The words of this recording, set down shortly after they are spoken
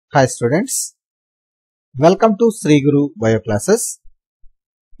Hi students, welcome to SREEGURUBIOCLASSES.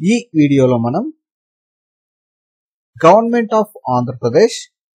 ఈ వీడియోలో మనం గవర్నమెంట్ ఆఫ్ ఆంధ్రప్రదేశ్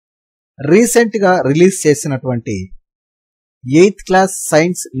రీసెంట్ గా రిలీజ్ చేసినటువంటి 8th class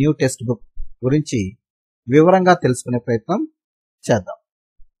science new text book గురించి వివరంగా తెలుసుకునే ప్రయత్నం చేద్దాం.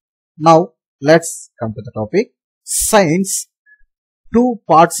 Now let's come to the topic. Science 2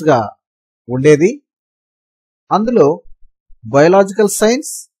 parts గా ఉండేది. అందులో biological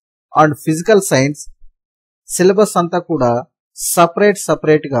science and physical science syllabus అంతా కూడా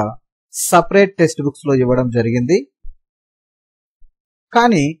సపరేట్ గా టెక్స్ట్ బుక్స్ లో ఇవ్వడం జరిగింది.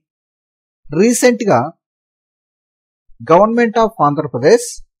 కానీ రీసెంట్ గా గవర్నమెంట్ ఆఫ్ ఆంధ్రప్రదేశ్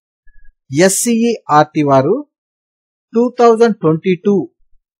SCERT వారు 2022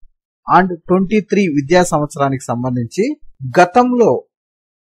 అండ్ 23 విద్యా సంవత్సరానికి సంబంధించి గతంలో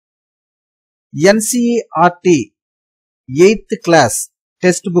NCERT 8th class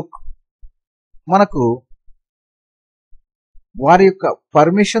text book మనకు వారి యొక్క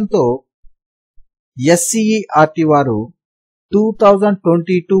పర్మిషన్ తో SCERT వారు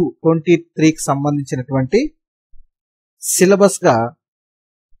 2022-23 కి సంబంధించినటువంటి సిలబస్ గా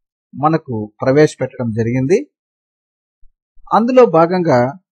మనకు ప్రవేశపెట్టడం జరిగింది. అందులో భాగంగా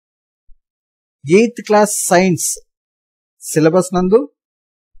 8th క్లాస్ సైన్స్ సిలబస్ నందు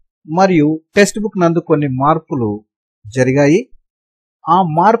మరియు టెక్స్ట్ బుక్ నందు కొన్ని మార్పులు జరిగాయి. ఆ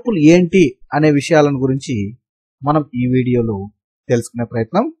మార్పులు ఏంటి అనే విషయాలను గురించి మనం ఈ వీడియోలో తెలుసుకునే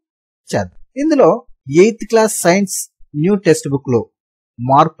ప్రయత్నం చేద్దాం. ఇందులో 8th class science new text book లో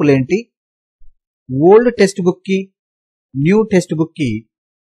మార్పులేంటి, ఓల్డ్ టెక్స్ట్ బుక్ కి న్యూ టెక్స్ట్ బుక్ కి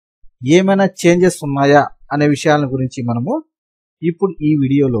ఏమైనా చేంజెస్ ఉన్నాయా అనే విషయాల గురించి మనము ఇప్పుడు ఈ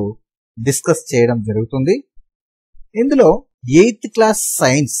వీడియోలో డిస్కస్ చేయడం జరుగుతుంది. ఇందులో 8th class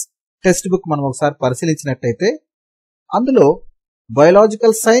science text book మనం ఒకసారి పరిశీలించినట్టయితే అందులో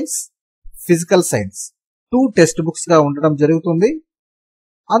biological science, physical science 2 text books గా ఉండడం జరుగుతుంది.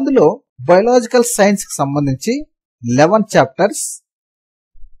 అందులో బయోలాజికల్ సైన్స్ కి సంబంధించి 11 చాప్టర్స్,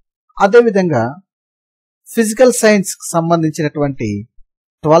 అదేవిధంగా ఫిజికల్ సైన్స్ కి సంబంధించినటువంటి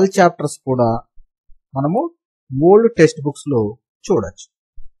 12 చాప్టర్స్ కూడా మనము ఓల్డ్ టెక్స్ట్ బుక్స్ లో చూడొచ్చు.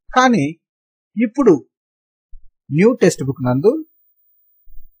 కానీ ఇప్పుడు న్యూ టెక్స్ట్ బుక్ నందు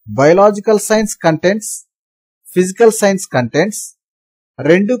biological science contents, physical science contents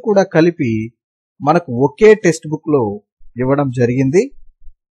రెండు కూడా కలిపి మనకు ఒకే టెక్స్ట్ బుక్ లో ఇవ్వడం జరిగింది.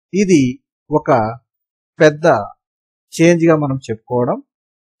 ఇది ఒక పెద్ద చేంజ్ గా మనం చెప్పుకోవడం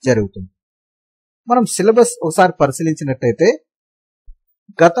జరుగుతుంది. మనం సిలబస్ ఒకసారి పరిశీలించినట్టయితే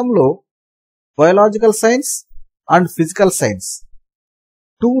గతంలో biological science and physical science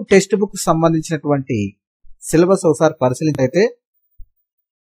 2 text book సంబంధించినటువంటి సిలబస్ ఒకసారి పరిశీలించైతే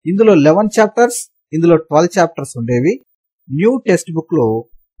ఇందులో 11 చాప్టర్స్, ఇందులో 12 చాప్టర్స్ ఉండేవి. న్యూ టెక్స్ట్ బుక్ లో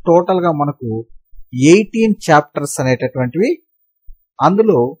టోటల్ గా మనకు 18 చాప్టర్స్ అనేటటువంటివి,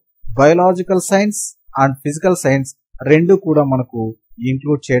 అందులో biological science and physical science రెండు కూడా మనకు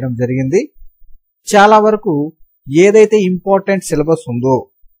ఇంక్లూడ్ చేయడం జరిగింది. చాలా వరకు ఏదైతే ఇంపార్టెంట్ సిలబస్ ఉందో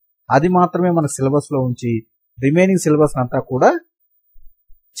అది మాత్రమే మన సిలబస్ లో ఉంచి రిమైనింగ్ సిలబస్ అంతా కూడా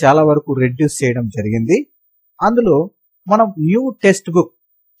చాలా వరకు రెడ్యూస్ చేయడం జరిగింది. అందులో మనం న్యూ టెక్స్ట్ బుక్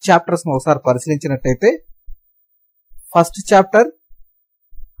చాప్టర్స్ ఒకసారి పరిశీలించినట్టయితే first chapter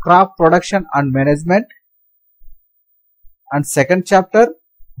crop production and management, and second chapter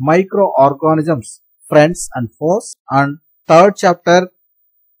micro organisms friends and force, and third chapter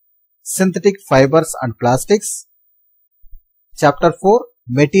synthetic fibres and plastics, chapter 4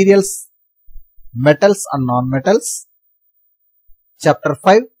 materials, metals and non metals, chapter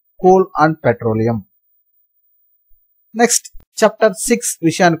 5 coal and petroleum. Next chapter 6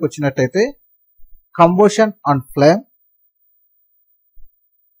 విషయానికి వచ్చినట్టయితే కంబోషన్ and flame,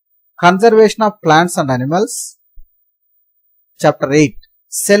 conservation of plants and animals, chapter 8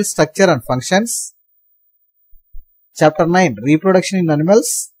 cell structure and functions, chapter 9 reproduction in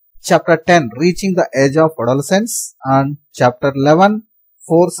animals, chapter 10 reaching the age of adolescence, and chapter 11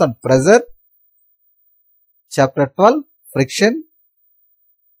 force and pressure, chapter 12 friction,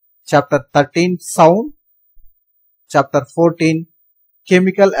 chapter 13 sound, chapter 14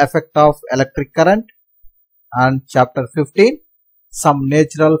 chemical effect of electric current, and chapter 15 some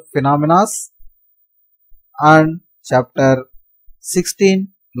natural phenomena, and chapter 16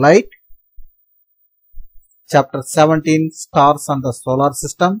 light, chapter 17 stars and the solar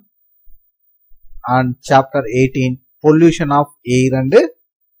system, and chapter 18 pollution of air and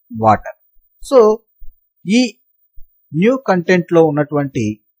water. So ఈ new content లో ఉన్నటువంటి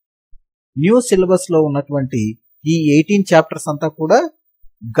new syllabus లో ఉన్నటువంటి ఈ 18 chapters అంతా కూడా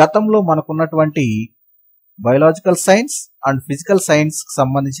గతంలో మనకున్నటువంటి biological science and physical science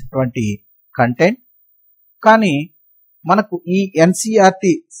సంబంధించినటువంటి కంటెంట్. కానీ మనకు ఈ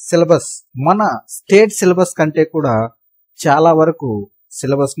ఎన్సిఆర్టి సిలబస్ మన స్టేట్ సిలబస్ కంటే కూడా చాలా వరకు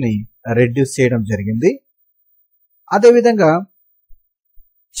సిలబస్ ని రెడ్యూస్ చేయడం జరిగింది. అదేవిధంగా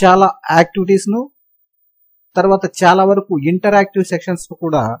చాలా యాక్టివిటీస్ ను, తర్వాత చాలా వరకు ఇంటరాక్టివ్ సెక్షన్స్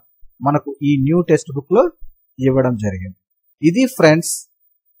కూడా మనకు ఈ న్యూ టెక్స్ట్ బుక్ లో ఇవ్వడం జరిగింది. ఇది friends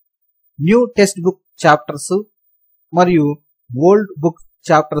new text book chapters మరియు ఓల్డ్ బుక్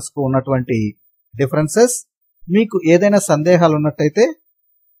చాప్టర్స్ కు ఉన్నటువంటి డిఫరెన్సెస్. మీకు ఏదైనా సందేహాలు ఉన్నట్టయితే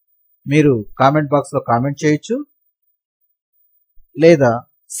మీరు కామెంట్ బాక్స్ లో కామెంట్ చేయొచ్చు, లేదా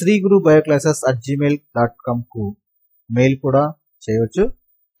SREEGURUBIOCLASSES@gmail.com కు మెయిల్ కూడా చేయవచ్చు.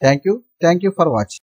 Thank you for watching.